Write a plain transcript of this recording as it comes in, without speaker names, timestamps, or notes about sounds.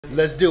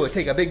Let's do it.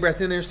 Take a big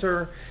breath in there,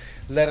 sir.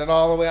 Let it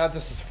all the way out.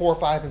 This is 4,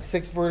 5, and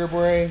 6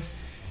 vertebrae.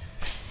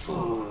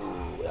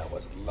 Ooh, that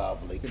was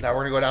lovely. Now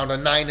we're gonna go down to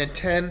 9 and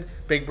 10.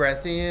 Big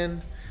breath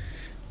in.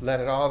 Let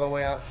it all the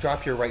way out.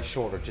 Drop your right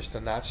shoulder just a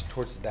notch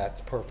towards.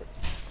 That's perfect.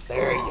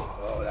 There you go.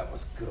 Oh, that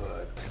was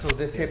good. So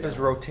this hip is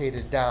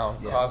rotated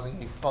down,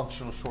 causing a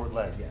functional short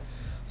leg. Yes.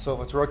 So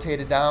if it's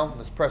rotated down,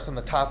 let's press on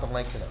the top and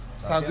lengthen it.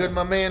 Sound good,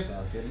 my man?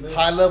 Good.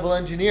 High level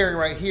engineering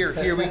right here.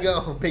 Here we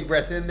go. Big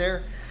breath in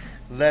there.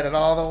 Let it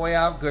all the way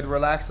out. Good,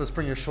 relax. Let's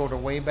bring your shoulder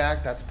way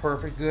back. That's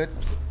perfect, good.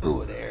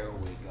 Ooh, there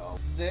we go.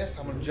 This,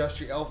 I'm gonna adjust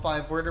your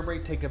L5 vertebrae.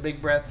 Take a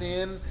big breath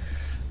in.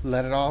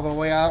 Let it all the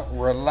way out.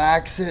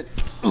 Relax it.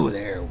 Ooh,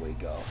 there we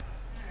go. All right,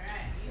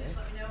 you just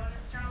let me know when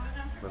it's strong and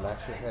comfortable.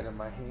 Relax your head in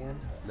my hand.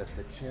 Lift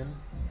the chin.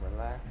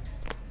 Relax.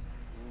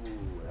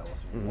 Ooh, that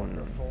was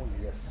wonderful.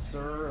 Yes,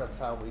 sir. That's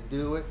how we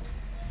do it.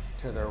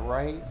 To the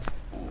right.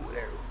 Ooh,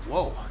 there.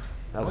 Whoa.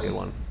 That was a good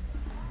one.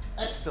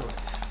 Excellent.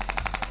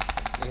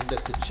 And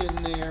lift the chin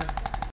there.